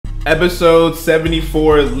Episode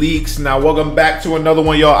 74 leaks. Now, welcome back to another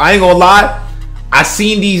one, y'all. I ain't gonna lie. I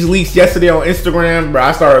seen these leaks yesterday on Instagram, bro.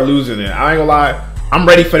 I started losing it. I ain't gonna lie. I'm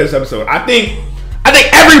ready for this episode. I think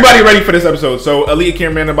everybody ready for this episode. So, Aaliyah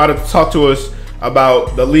Cameraman about to talk to us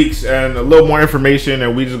about the leaks and a little more information,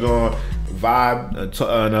 and we just gonna vibe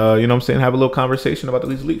and you know what I'm saying, have a little conversation about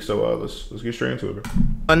these leaks. So let's get straight into it,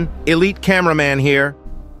 bro. Elite Cameraman here.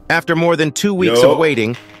 After more than 2 weeks of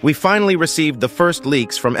waiting, we finally received the first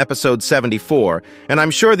leaks from episode 74, and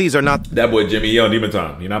I'm sure these are not that boy Jimmy, yo, Demon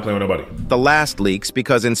Time. You're not playing with nobody. The last leaks,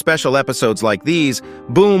 because in special episodes like these,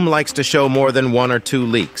 Boom likes to show more than 1 or 2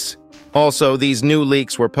 leaks. Also, these new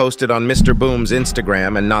leaks were posted on Mr. Boom's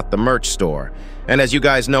Instagram and not the merch store. And as you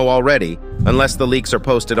guys know already, unless the leaks are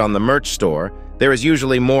posted on the merch store, there is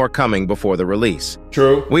usually more coming before the release.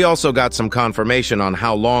 True. We also got some confirmation on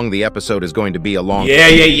how long the episode is going to be along.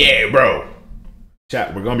 Yeah, bro.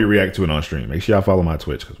 Chat, we're going to be reacting to it on stream. Make sure y'all follow my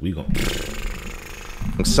Twitch, because we going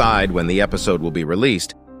to decide when the episode will be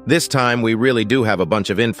released. This time, we really do have a bunch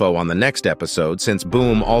of info on the next episode, since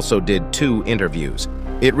Boom also did 2 interviews.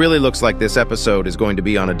 It really looks like this episode is going to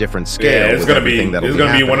be on a different scale. Yeah, it's going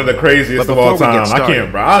to be one of the craziest of all time. I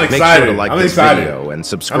can't, bro. I'm excited. Make sure to like this excited. video and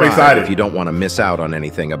subscribe if you don't want to miss out on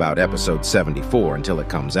anything about episode 74 until it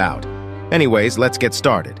comes out. Anyways, let's get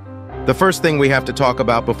started. The first thing we have to talk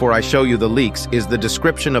about before I show you the leaks is the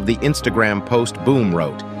description of the Instagram post Boom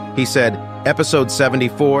wrote. He said, episode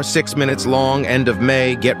 74, 6 minutes long, end of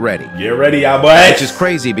May, get ready. Get ready, y'all boys. Which is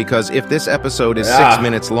crazy because if this episode is 6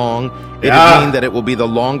 minutes long, it would mean that it will be the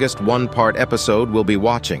longest one-part episode we'll be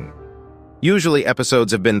watching. Usually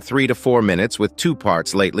episodes have been 3 to 4 minutes with 2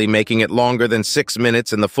 parts lately, making it longer than 6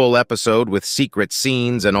 minutes in the full episode with secret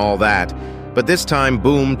scenes and all that. But this time,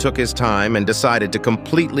 Boom took his time and decided to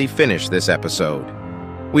completely finish this episode.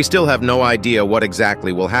 We still have no idea what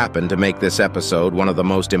exactly will happen to make this episode one of the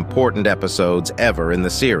most important episodes ever in the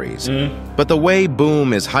series. But the way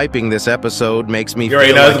Boom is hyping this episode makes me feel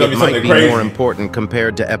like it might be more important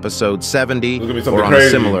compared to episode 70 or on a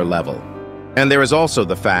similar level. And there is also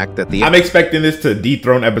the fact that I'm expecting this to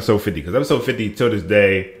dethrone episode 50, because episode 50 till this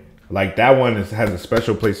day, like that one has a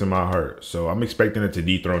special place in my heart. So I'm expecting it to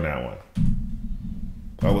dethrone that one.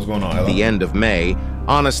 Oh, what's going on? Hello? The end of May.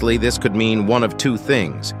 Honestly, this could mean one of 2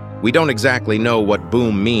 things. We don't exactly know what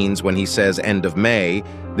Boom means when he says end of May.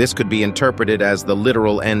 This could be interpreted as the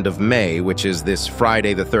literal end of May, which is this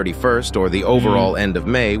Friday the 31st, or the overall end of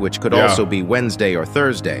May, which could also be Wednesday or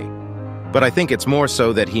Thursday. But I think it's more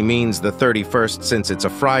so that he means the 31st since it's a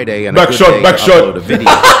Friday and a good day to upload a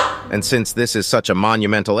video. And since this is such a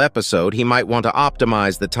monumental episode, he might want to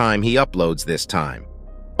optimize the time he uploads this time.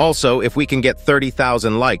 Also, if we can get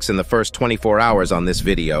 30,000 likes in the first 24 hours on this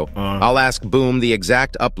video, I'll ask Boom the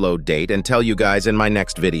exact upload date and tell you guys in my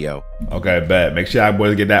next video. Okay, bet. Make sure y'all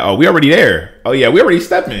boys get that. Oh, we already there. Oh, yeah, we already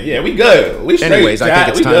stepping. Yeah, we good. We straight. Anyways, I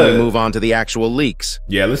think it's time to move on to the actual leaks.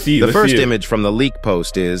 Yeah, let's see. The first image from the leak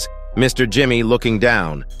post is Mr. Jimmy looking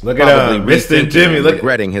down. Look at Mr. Jimmy.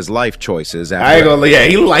 Regretting his life choices. I ain't gonna. Yeah,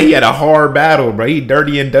 he looked like he had a hard battle, bro. He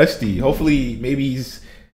dirty and dusty. Hopefully, maybe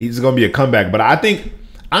he's gonna be a comeback. But I think,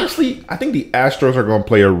 honestly, I think the Astros are going to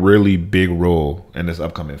play a really big role in this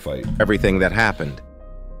upcoming fight. Everything that happened.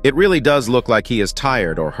 It really does look like he is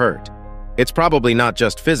tired or hurt. It's probably not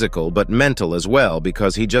just physical, but mental as well,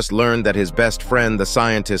 because he just learned that his best friend, the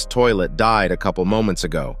scientist Toilet, died a couple moments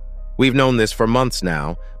ago. We've known this for months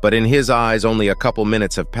now, but in his eyes, only a couple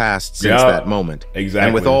minutes have passed since that moment. Exactly.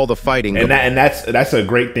 And with all the fighting... And that's a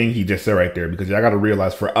great thing he just said right there, because y'all got to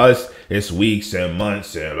realize for us, it's weeks and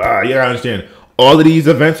months and you got to understand... All of these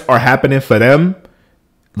events are happening for them,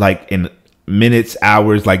 like in minutes,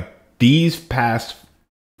 hours. Like these past,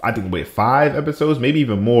 I think, 5 episodes, maybe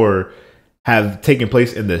even more, have taken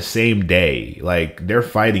place in the same day. Like they're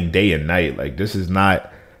fighting day and night. Like this is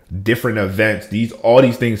not different events. All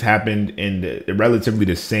these things happened in relatively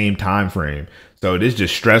the same time frame. So it is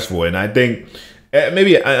just stressful. And I think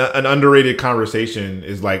maybe an underrated conversation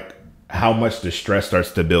is like how much the stress starts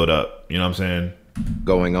to build up. You know what I'm saying?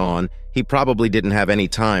 Going on, he probably didn't have any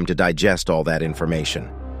time to digest all that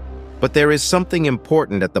information. But there is something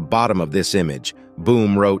important at the bottom of this image.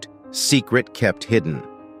 Boom wrote, "Secret kept hidden."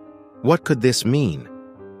 What could this mean?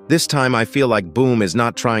 This time I feel like Boom is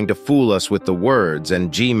not trying to fool us with the words,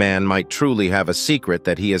 and G-Man might truly have a secret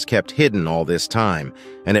that he has kept hidden all this time,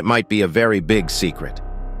 and it might be a very big secret.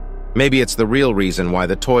 Maybe it's the real reason why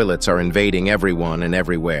the toilets are invading everyone and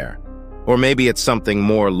everywhere. Or maybe it's something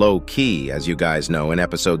more low-key. As you guys know, in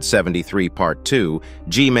episode 73 part 2,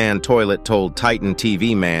 G-Man Toilet told Titan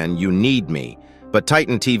TV Man, "You need me." But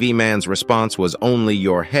Titan TV Man's response was, "Only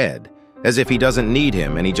your head," as if he doesn't need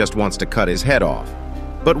him and he just wants to cut his head off.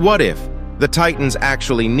 But what if the Titans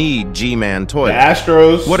actually need G-Man The toilets?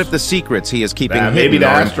 Astros. What if the secrets he is keeping maybe hidden the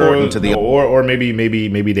are important Astros, to the or maybe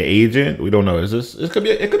the agent? We don't know. It could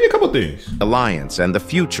be a couple things. Alliance and the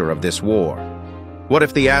future of this war? What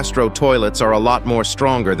if the Astro toilets are a lot more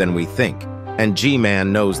stronger than we think, and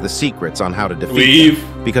G-Man knows the secrets on how to defeat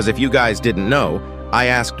them? Because if you guys didn't know, I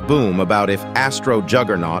asked Boom about if Astro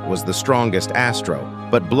Juggernaut was the strongest Astro,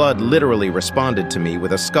 but Blood literally responded to me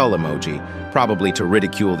with a skull emoji, probably to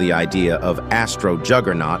ridicule the idea of Astro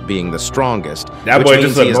Juggernaut being the strongest, That which boy means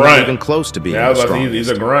just a he is grunt. not even close to being Yeah, the strongest. he's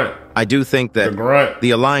a grunt. I do think He's a that grunt.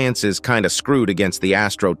 the Alliance is kind of screwed against the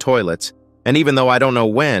Astro toilets, and even though I don't know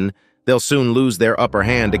when, they'll soon lose their upper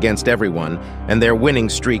hand against everyone, and their winning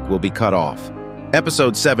streak will be cut off.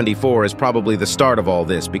 Episode 74 is probably the start of all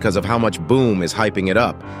this because of how much Boom is hyping it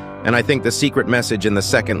up, and I think the secret message in the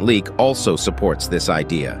second leak also supports this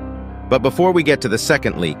idea. But before we get to the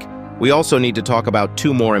second leak, we also need to talk about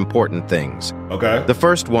two more important things. Okay. The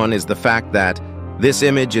first one is the fact that this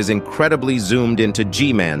image is incredibly zoomed into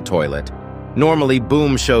G-Man toilet. Normally,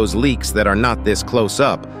 Boom shows leaks that are not this close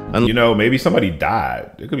up. You know, maybe somebody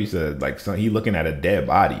died. It could be said like he looking at a dead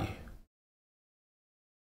body.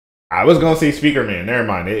 I was gonna say Speaker Man. Never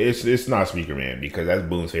mind. It's not Speaker Man because that's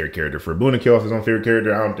Boone's favorite character. For Boone to kill off his own favorite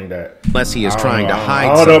character, I don't think that. Unless he is trying to hide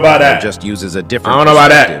I don't know about something or that. just uses a different I don't know about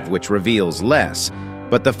that. perspective, which reveals less.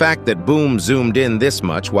 But the fact that Boom zoomed in this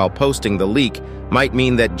much while posting the leak might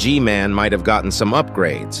mean that G-Man might have gotten some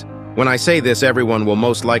upgrades. When I say this, everyone will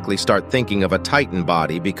most likely start thinking of a Titan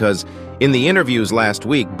body because in the interviews last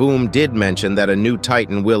week, Boom did mention that a new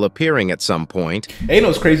Titan will appearing at some point. Ain't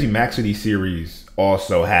those crazy Max City series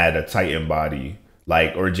also had a Titan body,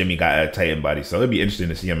 or Jimmy got a Titan body. So it'd be interesting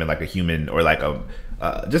to see him in like a human or like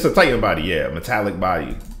just a Titan body, yeah, a metallic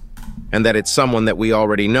body. And that it's someone that we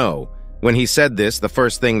already know. When he said this, the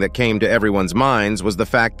first thing that came to everyone's minds was the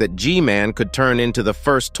fact that G-Man could turn into the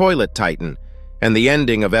first toilet Titan. And the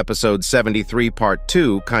ending of episode 73 part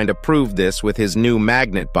 2 kind of proved this with his new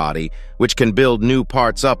magnet body, which can build new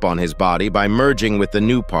parts up on his body by merging with the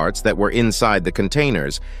new parts that were inside the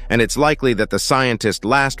containers. And it's likely that the scientist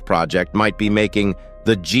last project might be making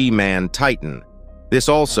the G-Man Titan. This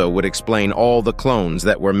also would explain all the clones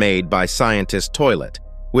that were made by Scientist Toilet,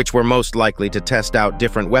 which were most likely to test out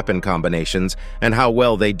different weapon combinations and how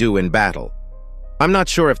well they do in battle. I'm not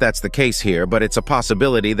sure if that's the case here, but it's a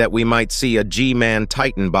possibility that we might see a G-Man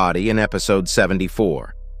Titan body in episode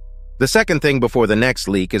 74. The second thing before the next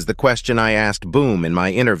leak is the question I asked Boom in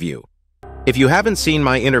my interview. If you haven't seen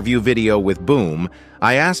my interview video with Boom,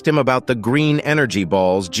 I asked him about the green energy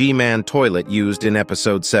balls G-Man Toilet used in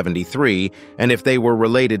episode 73 and if they were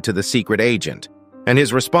related to the secret agent. And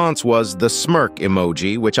his response was the smirk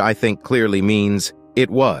emoji, which I think clearly means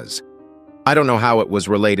it was. I don't know how it was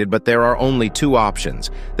related, but there are only two options.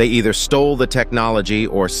 They either stole the technology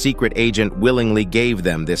or secret agent willingly gave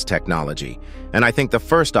them this technology. And I think the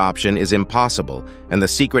first option is impossible, and the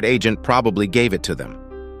secret agent probably gave it to them.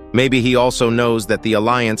 Maybe he also knows that the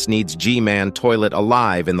Alliance needs G-Man Toilet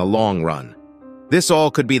alive in the long run. This all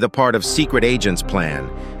could be the part of secret agent's plan,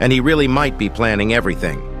 and he really might be planning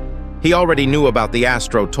everything. He already knew about the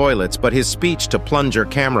Astro toilets, but his speech to Plunger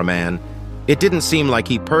Cameraman, it didn't seem like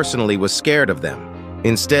he personally was scared of them.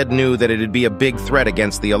 Instead knew that it'd be a big threat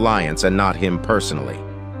against the Alliance and not him personally.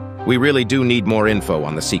 We really do need more info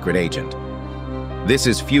on the secret agent. This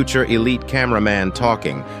is future elite cameraman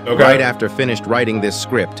talking. Okay. Right after finished writing this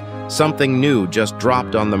script, something new just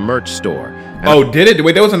dropped on the merch store. And Oh, did it?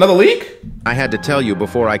 Wait, there was another leak? I had to tell you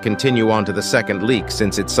before I continue on to the second leak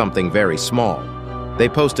since it's something very small. They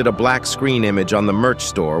posted a black screen image on the merch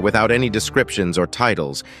store without any descriptions or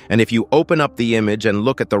titles, and if you open up the image and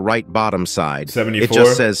look at the right bottom side, 74? it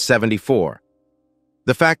just says 74.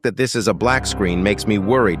 The fact that this is a black screen makes me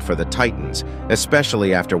worried for the Titans,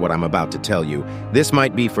 especially after what I'm about to tell you. This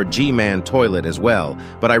might be for G-Man Toilet as well,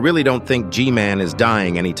 but I really don't think G-Man is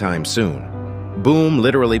dying anytime soon. Boom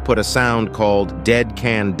literally put a sound called Dead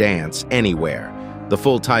Can Dance Anywhere. The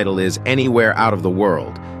full title is Anywhere Out of the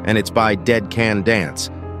World, and it's by Dead Can Dance.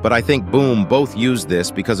 But I think Boom both used this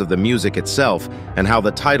because of the music itself and how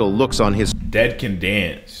the title looks on his... Dead Can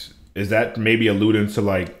Dance. Is that maybe alluding to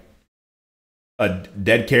like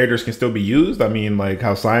dead characters can still be used? I mean, like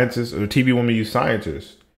how scientists or TV women use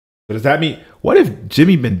scientists. But does that mean, what if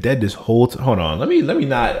Jimmy been dead this whole time? Hold on, let me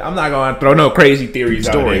not, I'm not gonna throw no crazy theories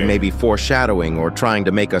out story there. may be foreshadowing or trying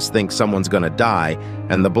to make us think someone's gonna die,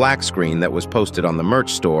 and the black screen that was posted on the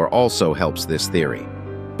merch store also helps this theory.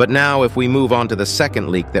 But now, if we move on to the second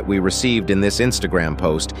leak that we received in this Instagram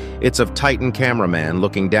post, it's of Titan Cameraman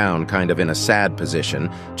looking down kind of in a sad position,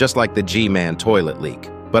 just like the G-Man Toilet leak.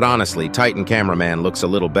 But honestly, Titan Cameraman looks a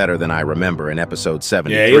little better than I remember in episode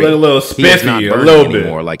 73. Yeah, he looked a little spiffy, he is not burning a little bit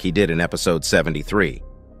anymore like he did in episode 73.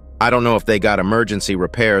 I don't know if they got emergency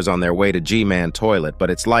repairs on their way to G-Man toilet, but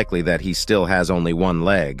it's likely that he still has only one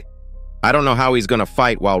leg. I don't know how he's gonna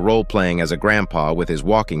fight while role-playing as a grandpa with his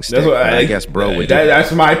walking stick, but I guess bro would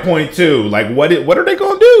that's my point too. Like, what are they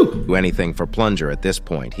gonna do anything for Plunger at this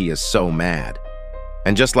point. He is so mad.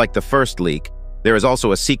 And just like the first leak, there is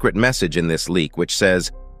also a secret message in this leak which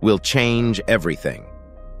says, "We'll change everything."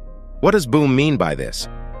 What does Boom mean by this?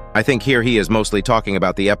 I think here he is mostly talking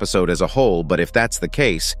about the episode as a whole, but if that's the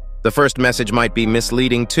case, the first message might be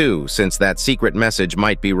misleading too, since that secret message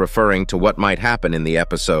might be referring to what might happen in the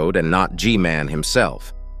episode and not G-Man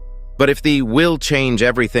himself. But if the "will change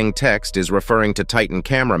everything" text is referring to Titan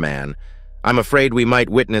Cameraman, I'm afraid we might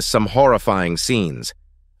witness some horrifying scenes.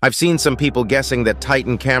 I've seen some people guessing that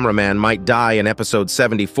Titan Cameraman might die in episode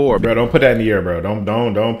 74. Bro, don't put that in the air, bro.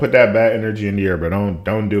 Don't put that bad energy in the air, bro.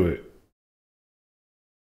 Don't do it.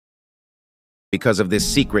 Because of this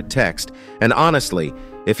secret text, and honestly,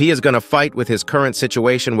 if he is going to fight with his current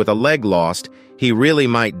situation with a leg lost, he really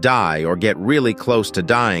might die or get really close to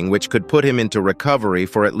dying, which could put him into recovery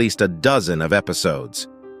for at least a dozen of episodes.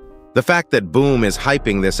 The fact that Boom is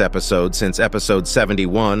hyping this episode since episode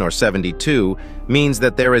 71 or 72 means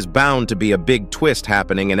that there is bound to be a big twist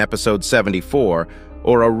happening in episode 74,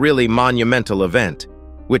 or a really monumental event,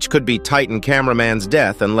 which could be Titan Cameraman's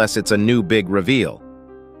death unless it's a new big reveal.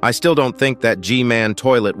 I still don't think that G-Man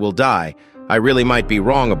Toilet will die. I really might be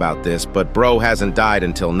wrong about this, but bro hasn't died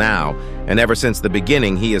until now, and ever since the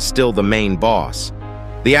beginning he is still the main boss.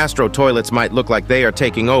 The Astro Toilets might look like they are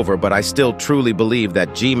taking over, but I still truly believe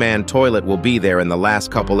that G-Man Toilet will be there in the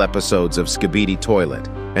last couple episodes of Skibidi Toilet,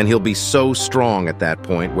 and he'll be so strong at that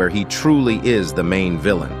point where he truly is the main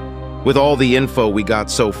villain. With all the info we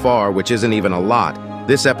got so far, which isn't even a lot,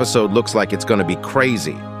 this episode looks like it's gonna be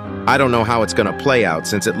crazy. I don't know how it's gonna play out,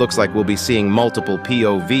 since it looks like we'll be seeing multiple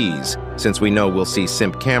POVs, since we know we'll see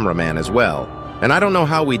Simp Cameraman as well. And I don't know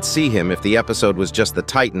how we'd see him if the episode was just the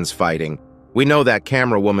Titans fighting. We know that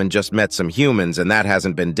camera woman just met some humans and that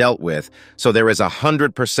hasn't been dealt with, so there is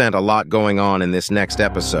 100% a lot going on in this next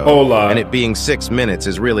episode. Whole lot. And it being 6 minutes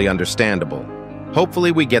is really understandable.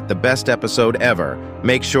 Hopefully we get the best episode ever.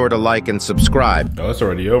 Make sure to like and subscribe. Oh, it's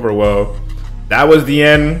already over. Well, that was the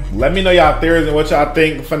end. Let me know y'all theories and what y'all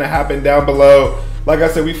think finna happen down below. Like I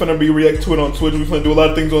said, we finna be react to it on Twitch. We finna do a lot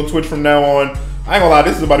of things on Twitch from now on. I ain't gonna lie,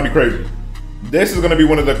 this is about to be crazy. This is gonna be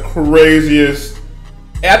one of the craziest.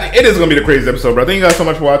 It is gonna be the craziest episode, bro. Thank you guys so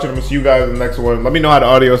much for watching. I'm gonna see you guys in the next one. Let me know how the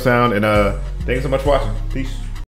audio sound, and thanks so much for watching. Peace.